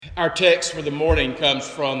Our text for the morning comes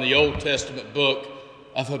from the Old Testament book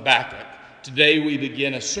of Habakkuk. Today we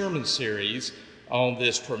begin a sermon series on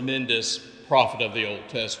this tremendous prophet of the Old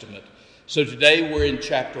Testament. So today we're in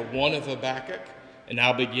chapter 1 of Habakkuk, and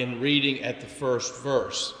I'll begin reading at the first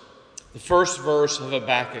verse. The first verse of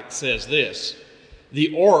Habakkuk says this: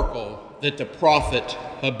 "The oracle that the prophet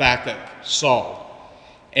Habakkuk saw."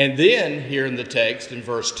 And then here in the text, in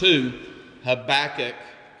verse 2, Habakkuk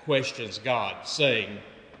questions God, saying,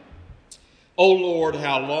 "O Lord,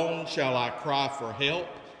 how long shall I cry for help,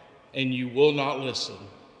 and you will not listen,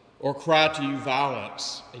 or cry to you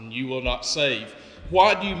violence, and you will not save?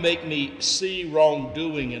 Why do you make me see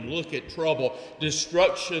wrongdoing and look at trouble?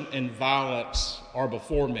 Destruction and violence are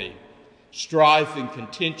before me. Strife and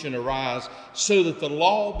contention arise, so that the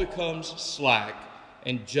law becomes slack,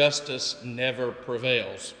 and justice never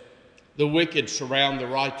prevails. The wicked surround the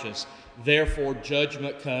righteous, therefore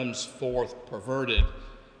judgment comes forth perverted."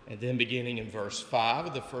 And then beginning in verse 5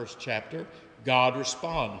 of the first chapter, God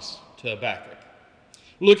responds to Habakkuk.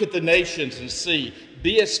 "Look at the nations and see,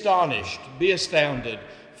 be astonished, be astounded,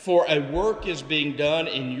 for a work is being done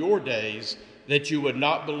in your days that you would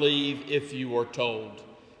not believe if you were told.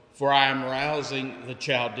 For I am rousing the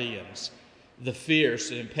Chaldeans, the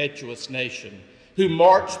fierce and impetuous nation, who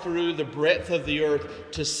march through the breadth of the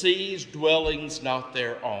earth to seize dwellings not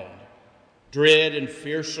their own. Dread and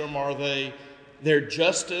fearsome are they. Their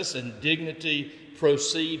justice and dignity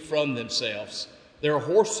proceed from themselves. Their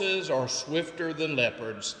horses are swifter than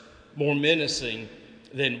leopards, more menacing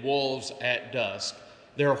than wolves at dusk.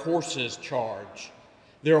 Their horses charge.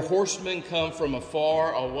 Their horsemen come from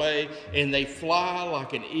afar away, and they fly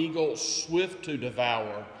like an eagle swift to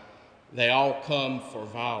devour. They all come for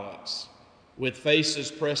violence. With faces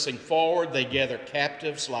pressing forward, they gather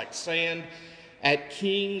captives like sand. At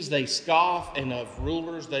kings they scoff, and of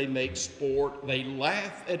rulers they make sport. They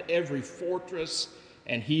laugh at every fortress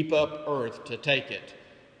and heap up earth to take it.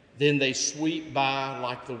 Then they sweep by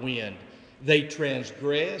like the wind. They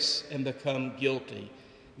transgress and become guilty.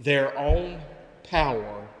 Their own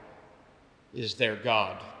power is their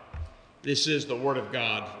God." This is the word of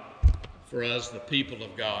God for us, the people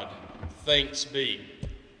of God. Thanks be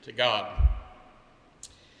to God.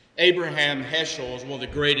 Abraham Heschel is one of the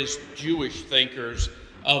greatest Jewish thinkers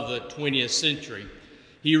of the 20th century.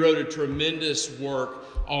 He wrote a tremendous work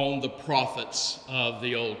on the prophets of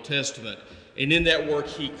the Old Testament. And in that work,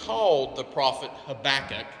 he called the prophet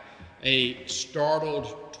Habakkuk a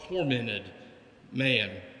startled, tormented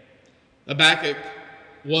man. Habakkuk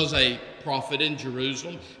was a prophet in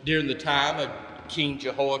Jerusalem during the time of King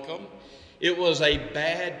Jehoiakim. It was a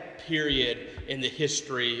bad period in the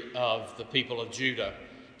history of the people of Judah.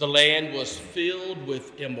 The land was filled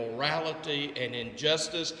with immorality and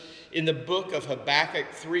injustice. In the book of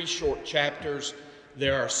Habakkuk, 3 short chapters,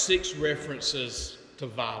 there are 6 references to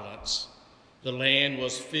violence. The land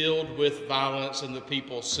was filled with violence, and the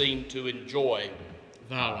people seemed to enjoy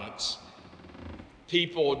violence.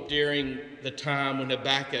 People during the time when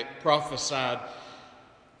Habakkuk prophesied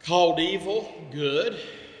called evil good,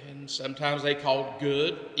 and sometimes they called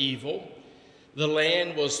good evil. The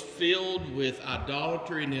land was filled with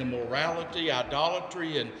idolatry and immorality.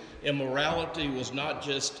 Idolatry and immorality was not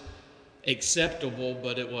just acceptable,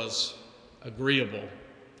 but it was agreeable.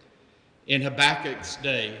 In Habakkuk's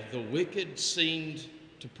day, the wicked seemed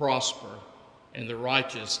to prosper, and the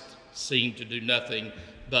righteous seemed to do nothing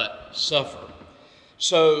but suffer.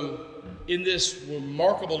 So, in this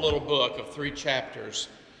remarkable little book of 3 chapters,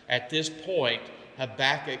 at this point,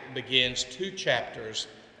 Habakkuk begins 2 chapters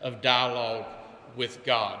of dialogue with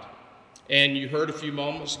God. And you heard a few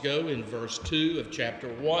moments ago in verse 2 of chapter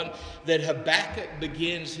 1 that Habakkuk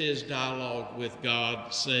begins his dialogue with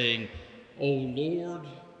God saying, "O Lord,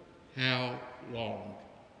 how long?"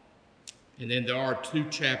 And then there are 2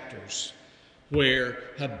 chapters where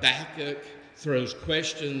Habakkuk throws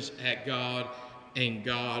questions at God and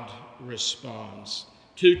God responds.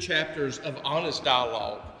 2 chapters of honest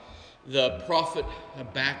dialogue. The prophet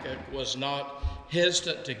Habakkuk was not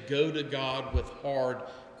hesitant to go to God with hard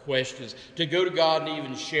questions, to go to God and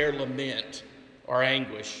even share lament or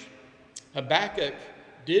anguish. Habakkuk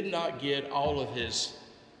did not get all of his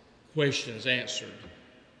questions answered,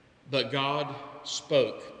 but God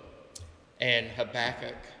spoke, and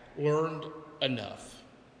Habakkuk learned enough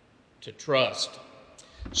to trust.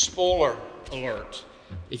 Spoiler alert.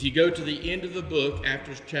 If you go to the end of the book,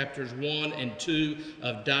 after chapters 1 and 2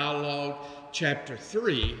 of dialogue, chapter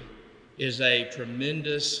 3 is a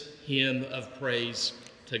tremendous hymn of praise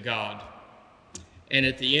to God. And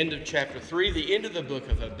at the end of chapter 3, the end of the book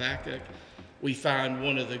of Habakkuk, we find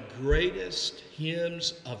one of the greatest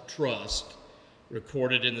hymns of trust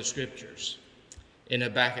recorded in the Scriptures. In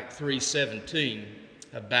Habakkuk 3:17,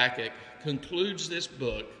 Habakkuk concludes this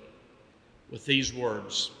book with these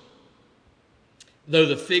words: "Though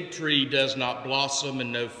the fig tree does not blossom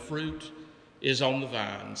and no fruit is on the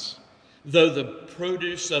vines, though the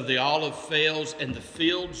produce of the olive fails and the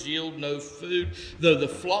fields yield no food, though the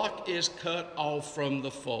flock is cut off from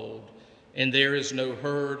the fold, and there is no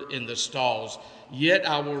herd in the stalls, yet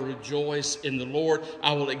I will rejoice in the Lord.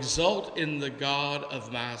 I will exult in the God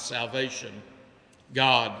of my salvation.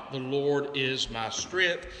 God, the Lord, is my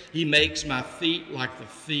strength. He makes my feet like the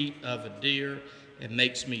feet of a deer and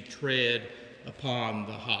makes me tread upon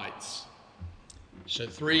the heights." So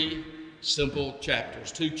 3 simple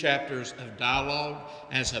chapters, 2 chapters of dialogue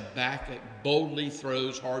as Habakkuk boldly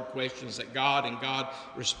throws hard questions at God and God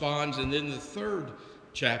responds. And then the 3rd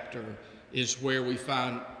chapter is where we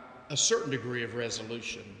find a certain degree of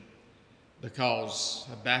resolution, because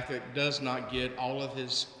Habakkuk does not get all of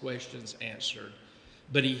his questions answered,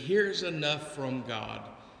 but he hears enough from God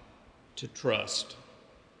to trust.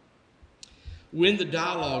 When the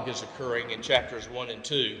dialogue is occurring in chapters 1 and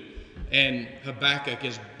 2, and Habakkuk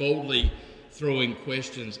is boldly throwing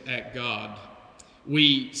questions at God,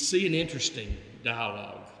 we see an interesting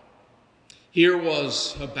dialogue. Here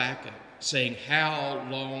was Habakkuk saying, "How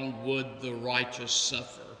long would the righteous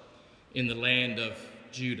suffer in the land of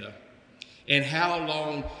Judah? And how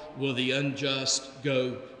long will the unjust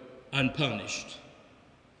go unpunished?"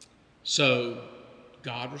 So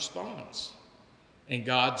God responds. And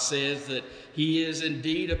God says that he is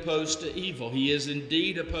indeed opposed to evil. He is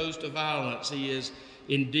indeed opposed to violence. He is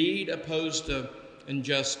indeed opposed to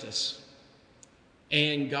injustice.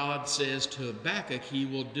 And God says to Habakkuk he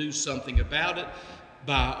will do something about it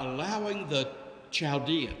by allowing the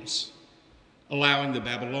Chaldeans, allowing the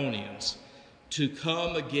Babylonians to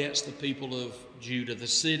come against the people of Judah, the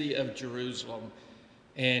city of Jerusalem,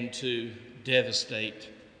 and to devastate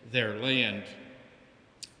their land.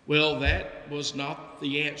 Well, that was not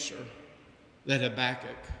the answer that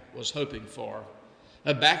Habakkuk was hoping for.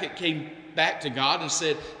 Habakkuk came back to God and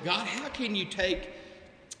said, "God, how can you take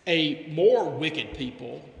a more wicked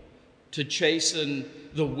people to chasten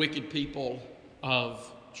the wicked people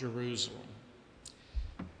of Jerusalem?"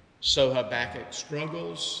 So Habakkuk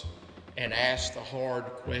struggles and asks the hard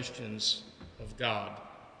questions of God,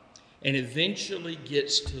 and eventually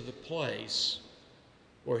gets to the place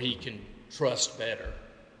where he can trust better.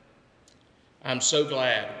 I'm so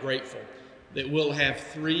glad, grateful, that we'll have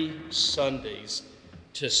 3 Sundays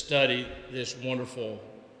to study this wonderful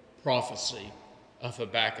prophecy of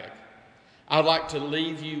Habakkuk. I'd like to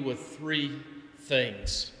leave you with 3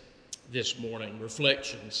 things this morning,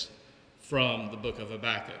 reflections from the book of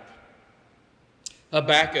Habakkuk.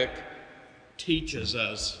 Habakkuk teaches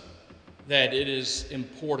us that it is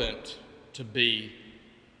important to be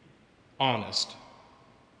honest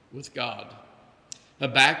with God.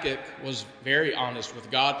 Habakkuk was very honest with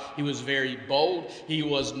God. He was very bold. He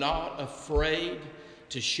was not afraid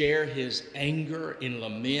to share his anger in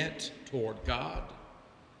lament toward God.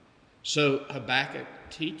 So Habakkuk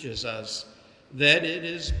teaches us that it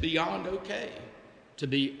is beyond okay to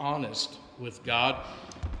be honest with God.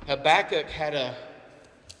 Habakkuk had a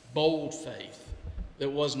bold faith that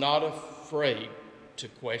was not afraid to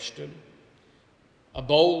question, a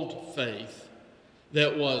bold faith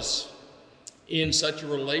that was in such a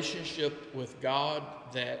relationship with God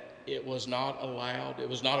that it was not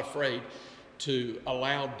afraid to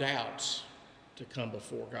allow doubts to come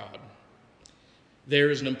before God. There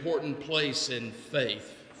is an important place in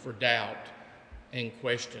faith for doubt and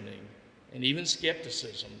questioning and even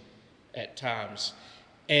skepticism at times.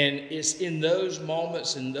 And it's in those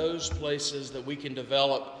moments, in those places, that we can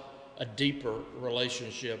develop a deeper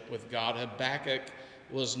relationship with God. Habakkuk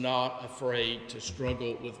was not afraid to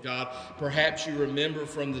struggle with God. Perhaps you remember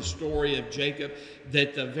from the story of Jacob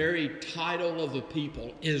that the very title of the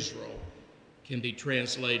people, Israel, can be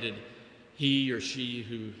translated, he or she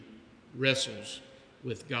who wrestles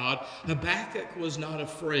with God. Habakkuk was not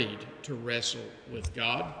afraid to wrestle with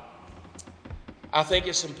God. I think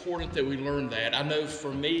it's important that we learn that. I know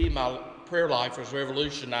for me, my prayer life was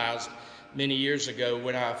revolutionized many years ago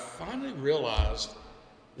when I finally realized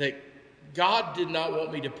that God did not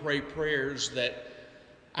want me to pray prayers that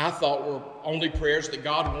I thought were only prayers that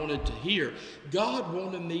God wanted to hear. God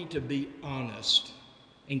wanted me to be honest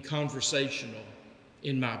and conversational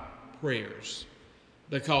in my prayers,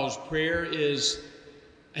 because prayer is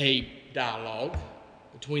a dialogue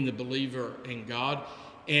between the believer and God,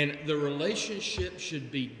 and the relationship should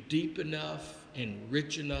be deep enough and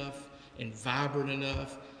rich enough and vibrant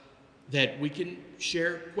enough that we can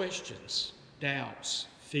share questions, doubts,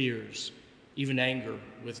 fears, even anger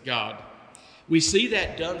with God. We see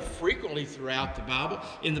that done frequently throughout the Bible.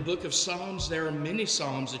 In the book of Psalms, there are many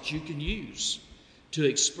psalms that you can use to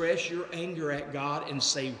express your anger at God and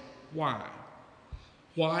say, why?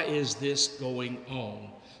 Why is this going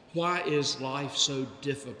on? Why is life so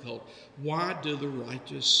difficult? Why do the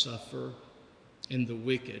righteous suffer and the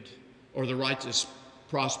wicked, or the righteous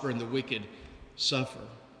prosper and the wicked suffer?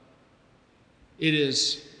 It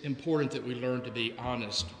is important that we learn to be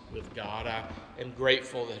honest with God. I am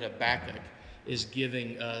grateful that Habakkuk is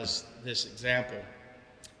giving us this example.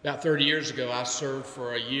 About 30 years ago, I served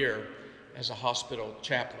for a year as a hospital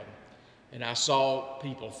chaplain, and I saw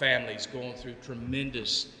people, families, going through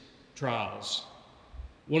tremendous trials.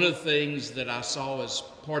 One of the things that I saw as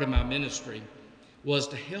part of my ministry was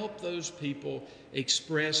to help those people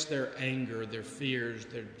express their anger, their fears,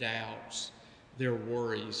 their doubts, their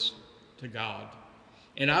worries to God.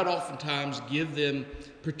 And I'd oftentimes give them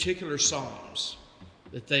particular psalms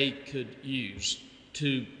that they could use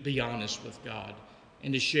to be honest with God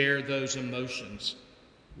and to share those emotions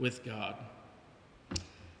with God.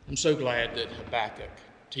 I'm so glad that Habakkuk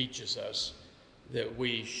teaches us that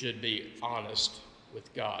we should be honest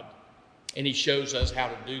with God. And he shows us how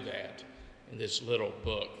to do that in this little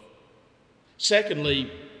book.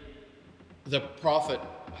 Secondly, the prophet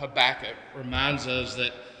Habakkuk reminds us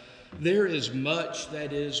that there is much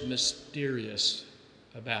that is mysterious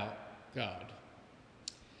about God.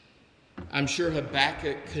 I'm sure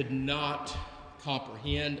Habakkuk could not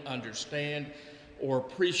comprehend, understand, or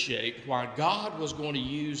appreciate why God was going to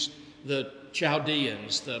use the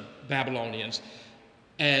Chaldeans, the Babylonians,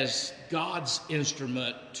 as God's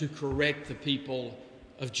instrument to correct the people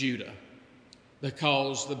of Judah,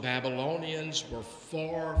 because the Babylonians were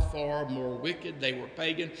far, far more wicked. They were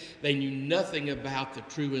pagan. They knew nothing about the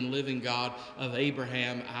true and living God of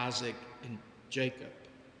Abraham, Isaac, and Jacob.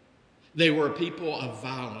 They were a people of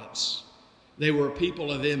violence. They were a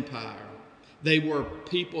people of empire. They were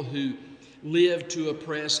people who lived to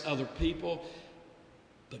oppress other people.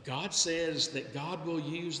 But God says that God will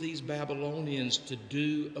use these Babylonians to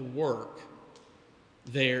do a work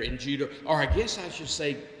there in Judah. Or I guess I should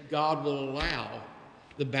say God will allow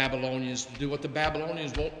the Babylonians to do what the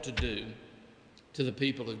Babylonians want to do to the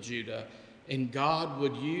people of Judah. And God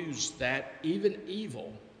would use that, even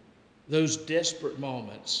evil, those desperate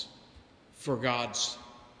moments, for God's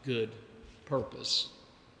good purpose.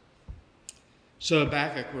 So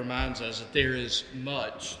Habakkuk reminds us that there is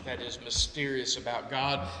much that is mysterious about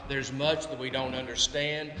God. There's much that we don't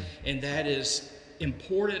understand, and that is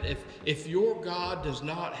important. If your God does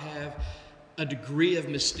not have a degree of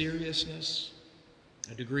mysteriousness,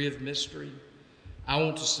 a degree of mystery, I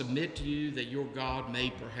want to submit to you that your God may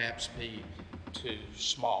perhaps be too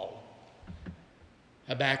small.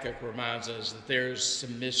 Habakkuk reminds us that there is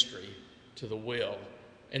some mystery to the will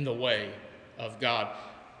and the way of God.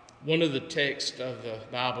 One of the texts of the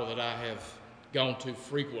Bible that I have gone to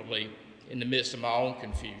frequently in the midst of my own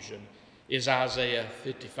confusion is Isaiah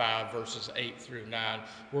 55, verses 8 through 9,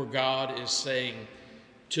 where God is saying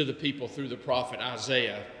to the people through the prophet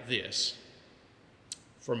Isaiah this: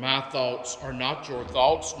 "For my thoughts are not your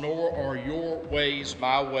thoughts, nor are your ways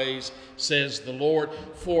my ways, says the Lord.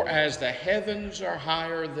 For as the heavens are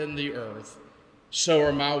higher than the earth, so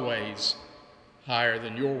are my ways higher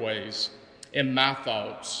than your ways, and my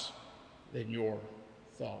thoughts than your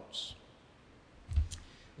thoughts."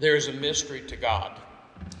 There is a mystery to God.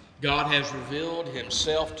 God has revealed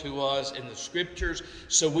himself to us in the scriptures,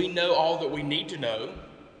 so we know all that we need to know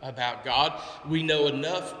about God. We know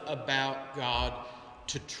enough about God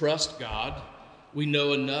to trust God. We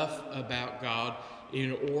know enough about God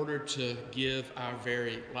in order to give our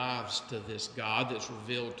very lives to this God that's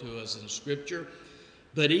revealed to us in Scripture.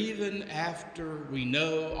 But even after we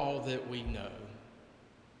know all that we know,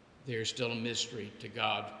 there's still a mystery to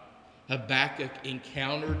God. Habakkuk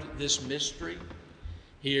encountered this mystery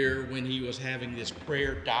here when he was having this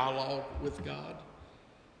prayer dialogue with God.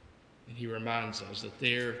 And he reminds us that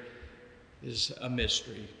there is a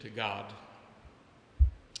mystery to God.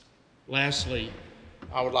 Lastly,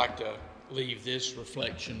 I would like to leave this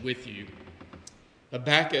reflection with you.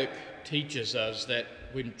 Habakkuk teaches us that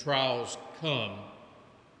when trials come,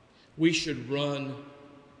 we should run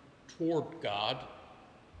toward God,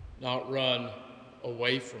 not run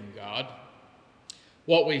away from God.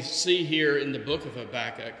 What we see here in the book of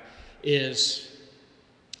Habakkuk is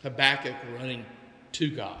Habakkuk running to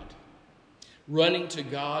God. Running to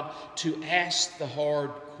God to ask the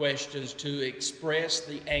hard questions, to express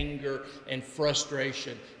the anger and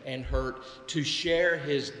frustration and hurt, to share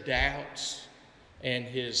his doubts and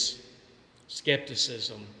his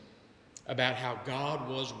skepticism about how God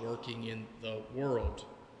was working in the world.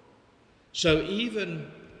 So even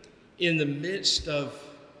in the midst of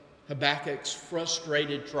Habakkuk's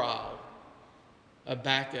frustrated trial,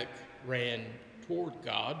 Habakkuk ran toward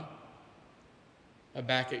God.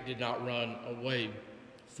 Habakkuk did not run away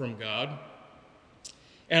from God.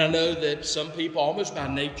 And I know that some people, almost by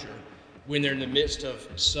nature, when they're in the midst of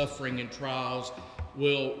suffering and trials,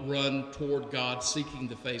 will run toward God, seeking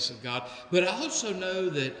the face of God. But I also know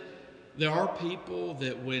that there are people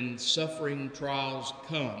that when suffering trials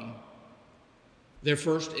come, their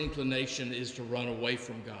first inclination is to run away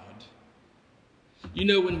from God. You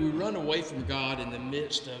know, when we run away from God in the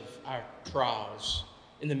midst of our trials,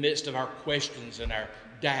 in the midst of our questions and our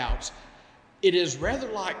doubts, it is rather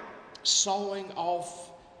like sawing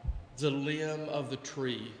off the limb of the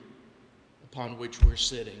tree upon which we're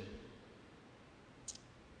sitting.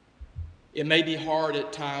 It may be hard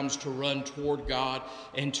at times to run toward God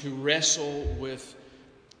and to wrestle with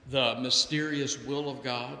the mysterious will of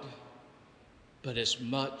God, but it's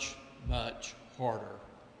much, much harder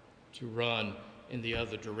to run in the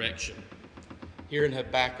other direction. Here in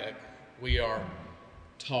Habakkuk, we are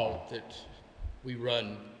taught that we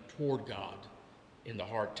run toward God in the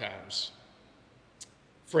hard times.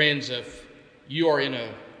 Friends, if you are in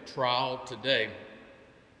a trial today,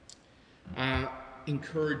 I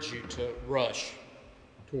encourage you to rush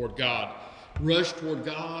toward God. Rush toward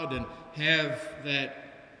God and have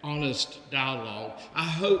that honest dialogue. I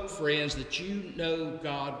hope, friends, that you know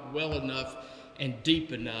God well enough and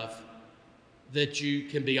deep enough that you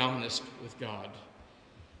can be honest with God.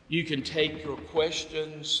 You can take your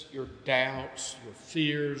questions, your doubts, your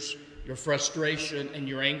fears, your frustration, and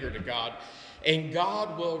your anger to God, and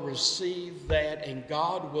God will receive that, and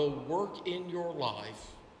God will work in your life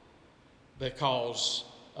because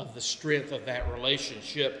of the strength of that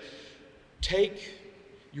relationship. Take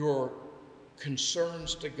your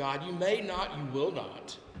concerns to God. You may not, you will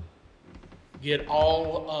not get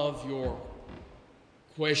all of your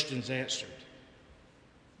questions answered,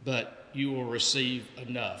 but you will receive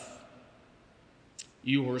enough.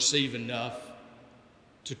 You will receive enough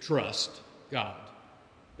to trust God.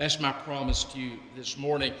 That's my promise to you this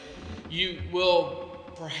morning. You will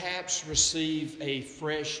perhaps receive a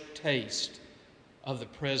fresh taste of the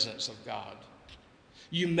presence of God.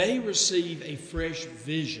 You may receive a fresh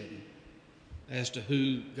vision as to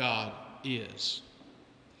who God is.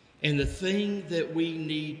 And the thing that we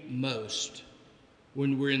need most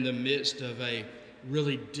when we're in the midst of a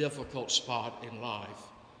really difficult spot in life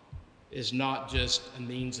is not just a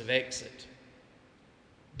means of exit,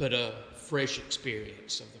 but a fresh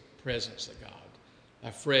experience of the presence of God,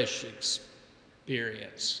 a fresh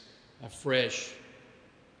experience, a fresh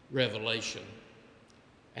revelation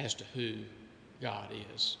as to who God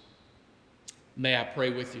is. May I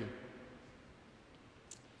pray with you?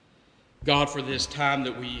 God, for this time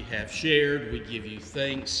that we have shared, we give you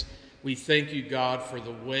thanks. We thank you, God, for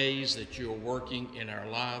the ways that you're working in our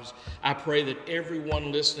lives. I pray that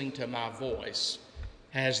everyone listening to my voice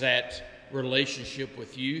has that relationship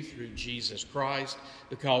with you through Jesus Christ,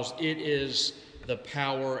 because it is the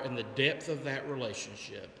power and the depth of that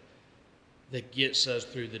relationship that gets us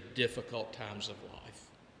through the difficult times of life.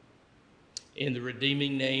 In the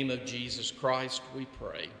redeeming name of Jesus Christ, we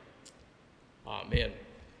pray. Amen.